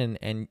brand,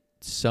 and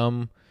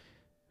some,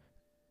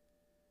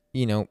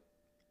 you know,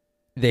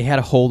 they had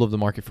a hold of the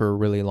market for a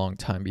really long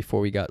time before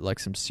we got like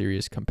some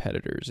serious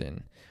competitors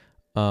in.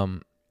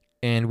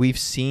 And we've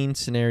seen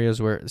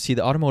scenarios where, see,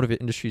 the automotive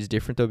industry is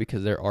different though,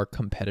 because there are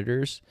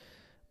competitors.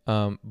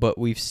 But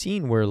we've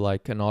seen where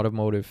like an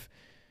automotive,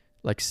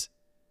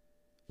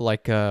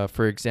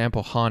 for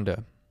example,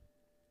 Honda.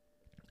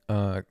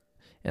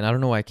 And I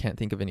don't know why I can't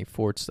think of any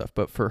Ford stuff,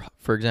 but for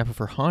example,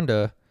 for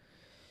Honda,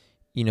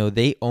 you know,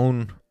 they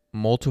own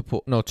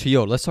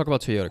Toyota. Let's talk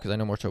about Toyota, because I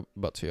know more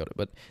about Toyota,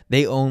 but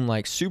they own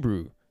like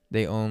Subaru,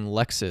 they own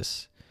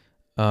Lexus,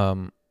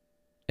 and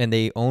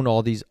they own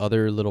all these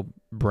other little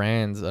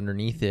brands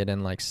underneath it,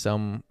 and like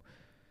some,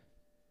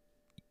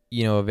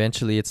 you know,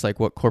 eventually it's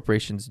like what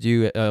corporations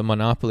do. A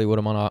monopoly, what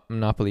a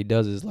monopoly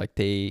does is like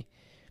they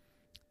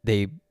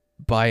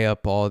buy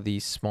up all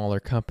these smaller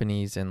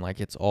companies, and like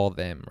it's all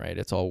them, right?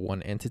 It's all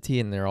one entity,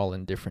 and they're all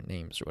in different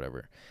names or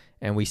whatever.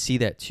 And we see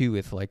that too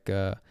with like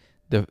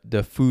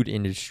the food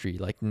industry.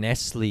 Like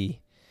Nestle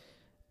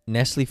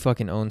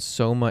fucking owns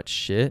so much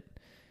shit,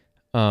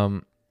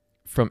 from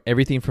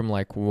everything from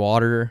like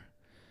water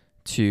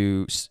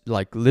to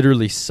like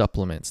literally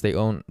supplements.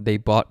 They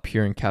bought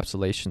Pure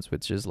Encapsulations,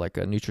 which is like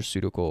a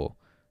nutraceutical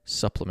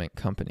supplement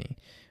company,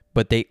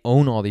 but they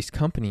own all these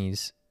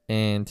companies.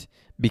 And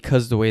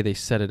because the way they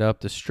set it up,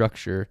 the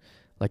structure,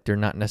 like they're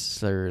not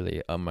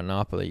necessarily a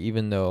monopoly,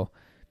 even though,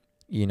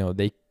 you know,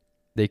 they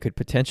could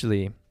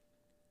potentially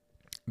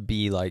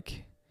be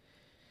like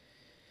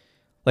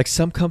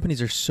some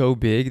companies are so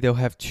big, they'll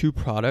have two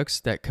products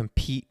that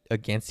compete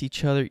against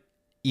each other,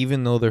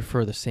 even though they're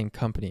for the same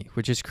company,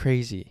 which is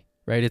crazy,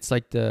 right? It's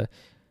like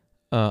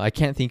I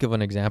can't think of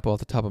an example off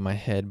the top of my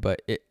head,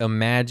 but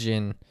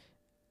imagine,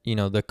 you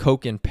know, the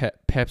Coke and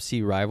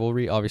Pepsi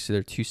rivalry. Obviously,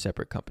 they're two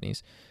separate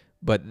companies,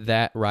 but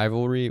that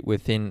rivalry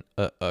within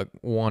a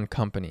one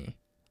company,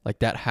 like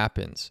that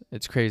happens.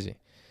 It's crazy.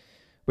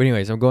 But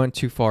anyways, I'm going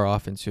too far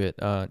off into it.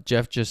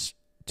 Jeff just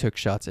took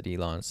shots at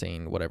Elon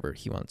saying whatever,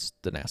 he wants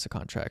the NASA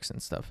contracts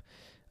and stuff.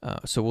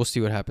 So we'll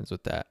see what happens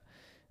with that.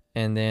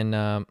 And then,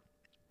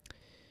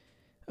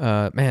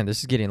 man, this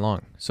is getting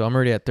long. So I'm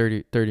already at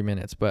 30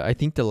 minutes. But I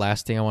think the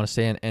last thing I want to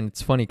say, and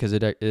it's funny because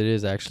it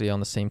is actually on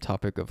the same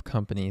topic of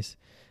companies.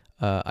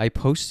 I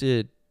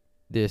posted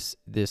this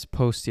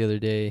post the other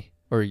day,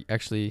 or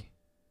actually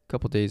a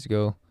couple days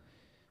ago,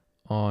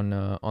 on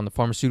the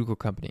pharmaceutical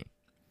company,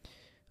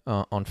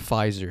 on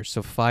Pfizer.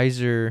 So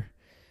Pfizer,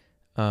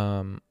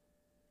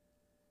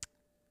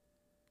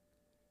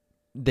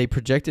 they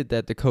projected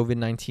that the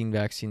COVID-19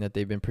 vaccine that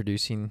they've been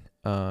producing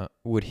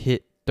would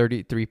hit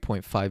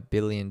 $33.5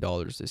 billion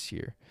this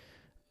year,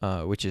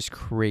 which is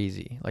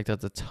crazy. Like,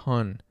 that's a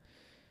ton.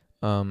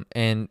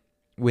 And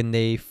when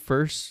they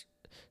first,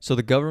 so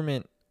the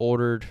government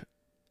ordered,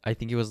 I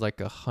think it was like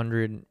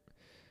 100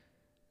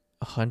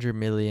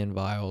 million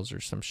vials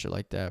or some shit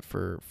like that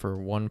for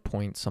 1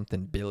 point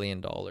something billion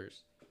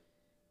dollars.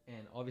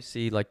 And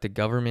obviously, like, the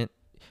government,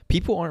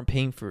 people are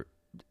paying for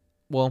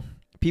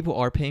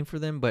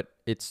them, but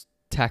it's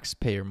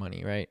taxpayer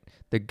money, right?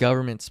 The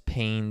government's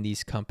paying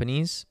these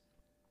companies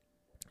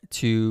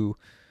to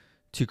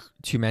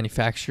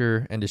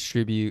manufacture and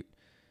distribute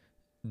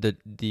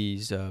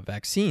these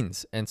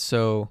vaccines. And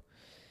so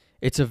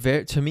it's a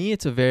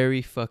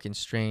very fucking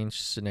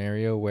strange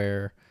scenario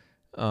where,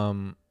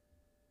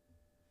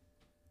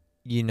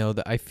 you know,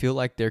 that I feel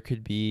like there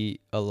could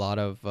be a lot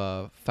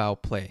of foul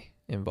play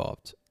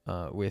involved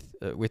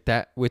with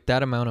that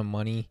amount of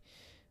money.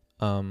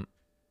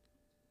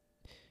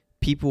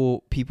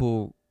 People,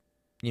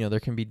 you know, there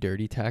can be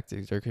dirty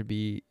tactics. There could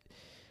be,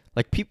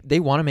 like, people, they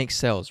want to make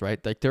sales,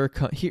 right? Like,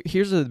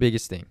 here's the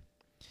biggest thing.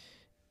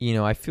 You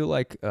know, I feel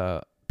like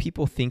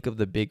people think of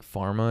the big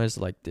pharma as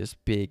like this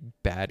big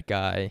bad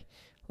guy.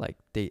 Like,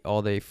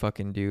 all they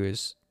fucking do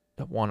is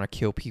want to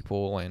kill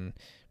people and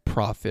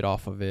profit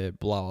off of it,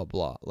 blah, blah,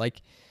 blah.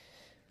 Like,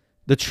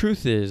 the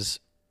truth is,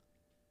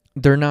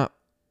 they're not,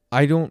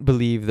 I don't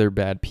believe they're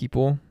bad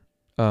people.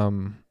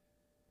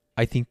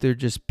 I think they're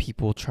just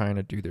people trying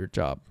to do their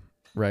job,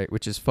 right?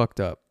 Which is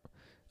fucked up.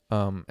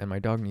 And my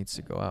dog needs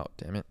to go out,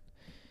 damn it.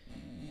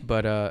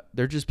 But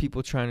they're just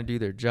people trying to do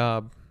their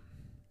job,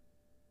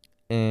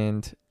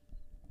 and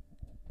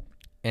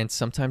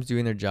sometimes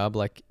doing their job,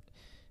 like,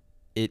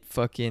 it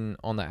fucking,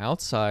 on the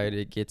outside,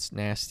 it gets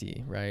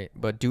nasty, right?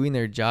 But doing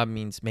their job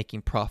means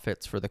making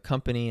profits for the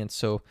company, and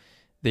so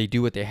they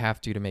do what they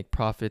have to make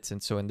profits.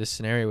 And so in this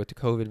scenario with the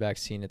COVID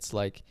vaccine, it's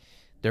like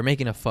they're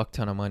making a fuck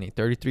ton of money,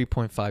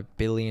 $33.5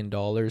 billion,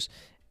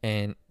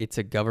 and it's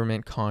a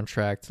government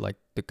contract. Like,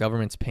 the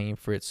government's paying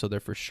for it, so they're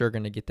for sure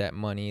gonna get that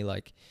money.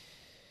 Like,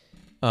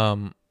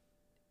 to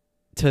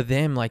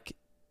them, like,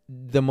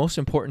 the most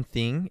important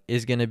thing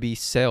is gonna be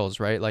sales,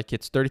 right? Like,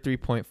 it's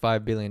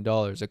 $33.5 billion.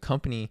 A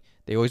company,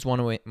 they always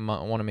want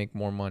to make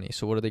more money.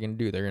 So what are they gonna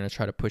do? They're gonna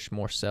try to push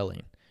more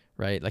selling,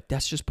 right? Like,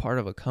 that's just part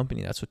of a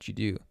company. That's what you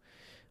do.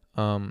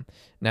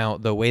 Now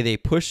the way they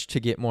push to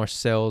get more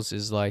sales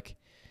is like,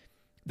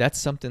 that's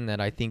something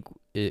that I think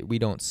we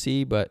don't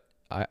see, but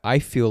I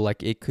feel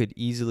like it could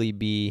easily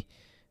be,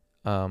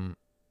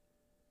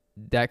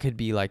 that could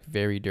be like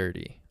very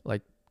dirty.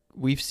 Like,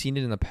 we've seen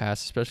it in the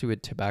past, especially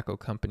with tobacco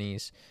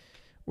companies,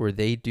 where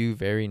they do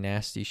very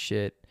nasty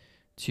shit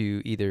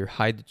to either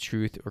hide the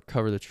truth or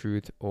cover the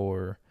truth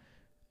or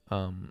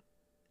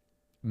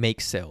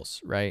make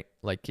sales, right?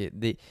 Like,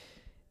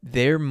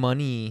 their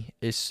money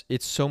it's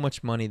so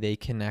much money, they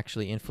can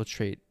actually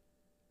infiltrate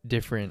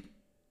different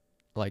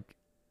like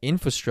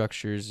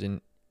infrastructures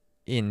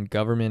in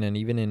government, and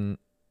even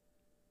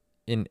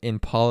in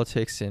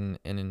politics, and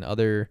in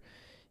other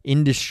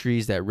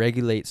industries that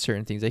regulate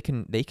certain things.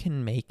 They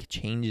can make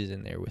changes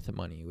in there with the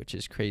money, which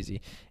is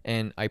crazy.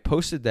 And I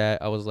posted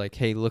that. I was like,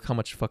 hey, look how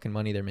much fucking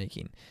money they're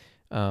making.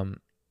 And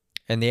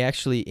they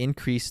actually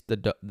increased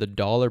the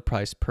dollar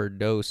price per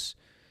dose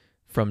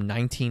from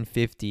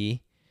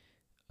 1950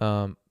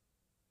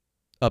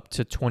 up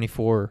to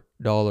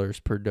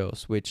 $24 per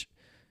dose, which,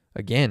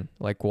 again,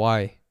 like,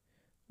 why,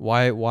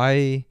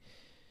 like,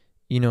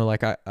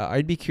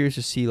 I'd be curious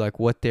to see like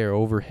what their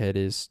overhead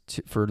is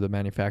for the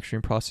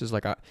manufacturing process.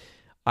 Like,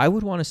 I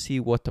would want to see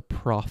what the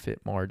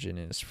profit margin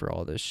is for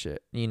all this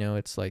shit.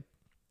 It's like,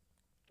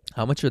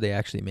 how much are they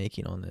actually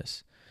making on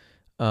this?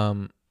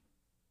 And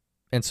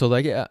so,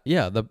 like,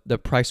 yeah, the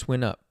price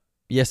went up.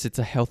 Yes, it's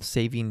a health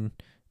saving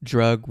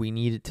drug. We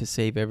need it to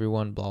save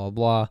everyone, blah,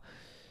 blah,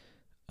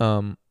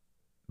 blah.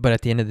 But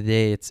at the end of the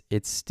day,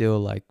 it's still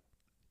like,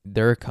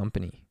 they're a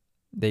company.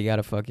 They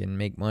gotta fucking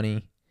make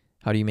money.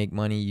 How do you make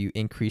money? You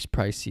increase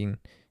pricing,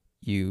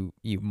 you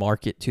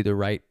market to the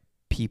right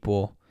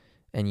people,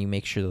 and you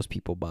make sure those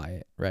people buy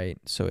it, right?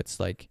 So it's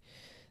like,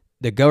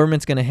 the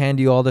government's gonna hand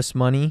you all this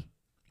money.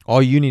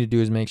 All you need to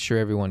do is make sure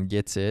everyone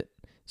gets it,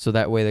 so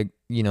that way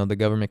the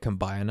government can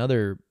buy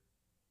another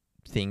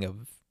thing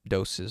of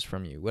doses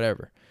from you,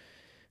 whatever.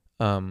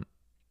 And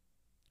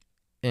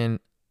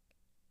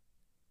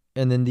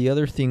then the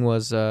other thing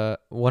was,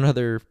 one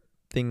other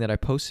thing that I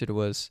posted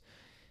was,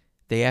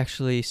 they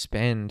actually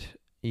spend,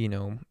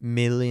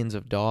 millions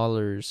of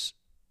dollars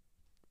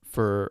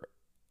to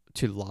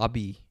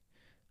lobby,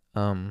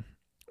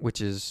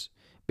 which is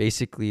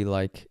basically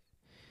like,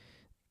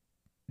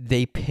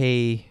 they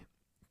pay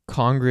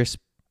Congress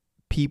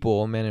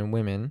people, men and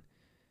women,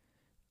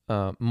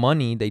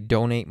 money. They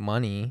donate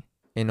money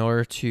in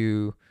order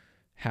to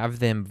have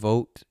them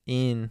vote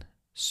in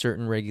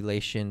certain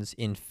regulations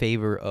in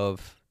favor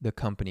of the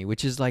company,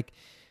 which is like,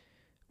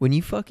 when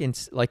you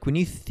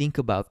think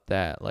about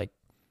that, like,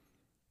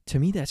 to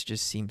me, that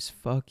just seems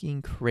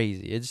fucking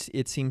crazy.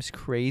 It seems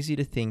crazy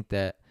to think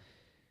that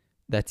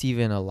that's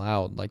even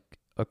allowed. Like,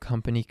 a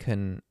company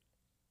can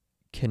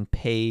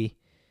pay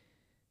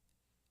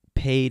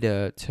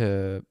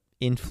to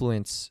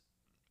influence,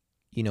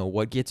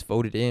 what gets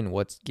voted in,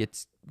 what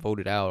gets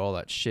voted out, all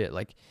that shit.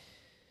 Like,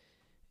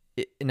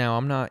 now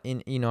I'm not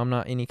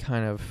any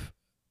kind of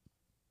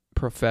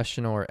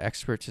professional or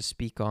expert to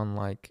speak on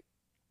like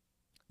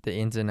the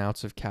ins and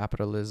outs of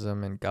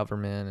capitalism and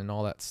government and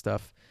all that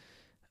stuff.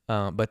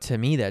 But to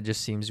me, that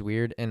just seems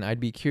weird. And I'd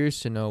be curious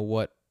to know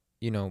what,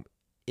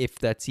 if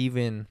that's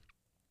even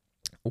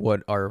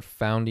what our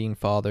founding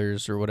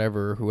fathers or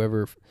whatever,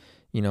 whoever,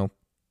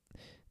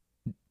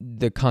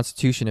 the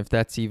Constitution, if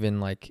that's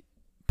even like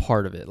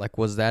part of it. Like,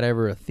 was that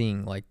ever a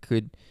thing? Like,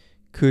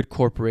 could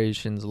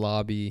corporations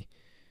lobby?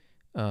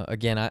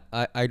 Again,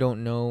 I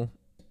don't know,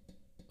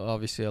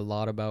 obviously, a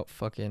lot about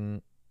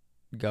fucking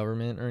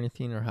government or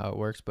anything or how it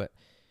works, but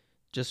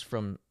just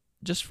from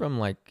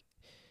like,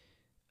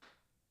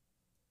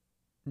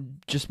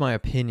 just my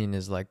opinion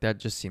is like, that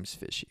just seems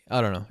fishy.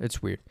 I don't know.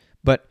 It's weird.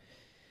 But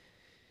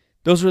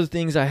those were the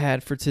things I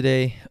had for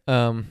today.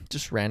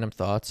 Just random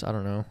thoughts. I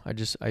don't know.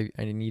 I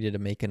needed to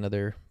make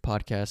another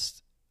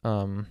podcast.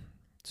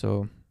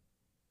 So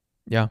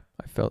yeah,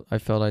 I felt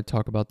I'd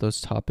talk about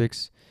those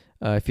topics.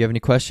 If you have any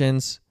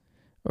questions,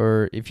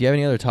 or if you have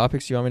any other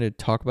topics you want me to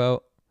talk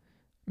about,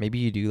 maybe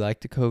you do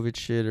like the COVID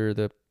shit or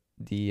the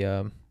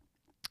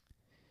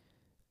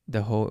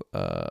whole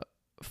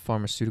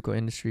pharmaceutical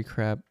industry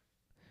crap,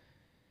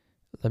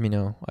 let me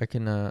know. I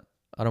can I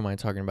don't mind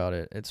talking about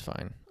it. It's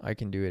fine. I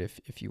can do it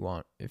if you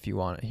want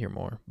to hear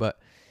more. But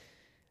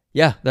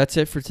yeah, that's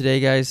it for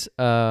today, guys.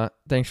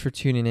 Thanks for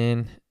tuning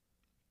in,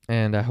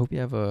 and I hope you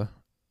have a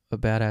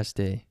badass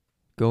day.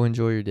 Go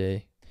enjoy your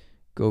day.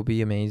 Go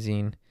be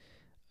amazing.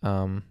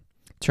 Turn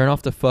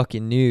off the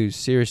fucking news.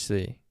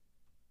 Seriously.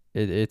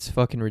 It's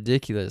fucking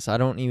ridiculous. I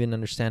don't even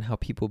understand how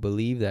people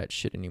believe that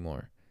shit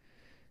anymore.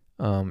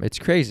 It's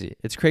crazy.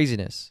 It's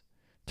craziness.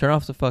 Turn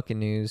off the fucking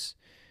news.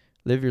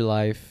 Live your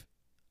life.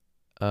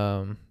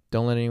 Don't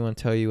let anyone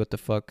tell you what the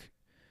fuck,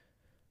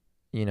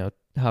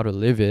 how to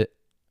live it.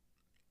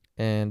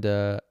 And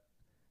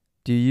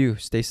do you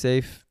stay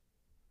safe,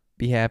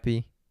 be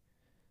happy,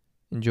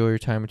 enjoy your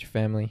time with your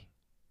family,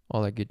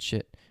 all that good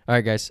shit. All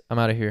right, guys, I'm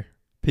out of here.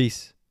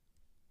 Peace.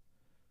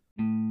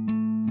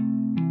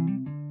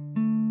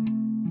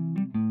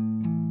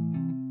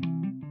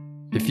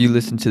 If you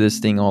listen to this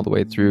thing all the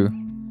way through,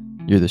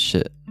 you're the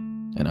shit,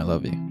 and I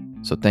love you.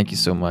 So thank you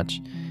so much.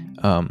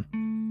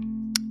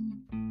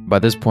 By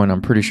this point,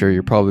 I'm pretty sure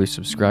you're probably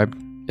subscribed.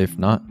 If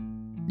not,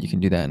 you can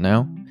do that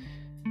now.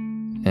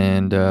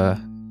 And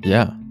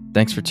yeah,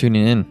 thanks for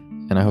tuning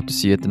in, and I hope to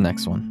see you at the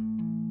next one.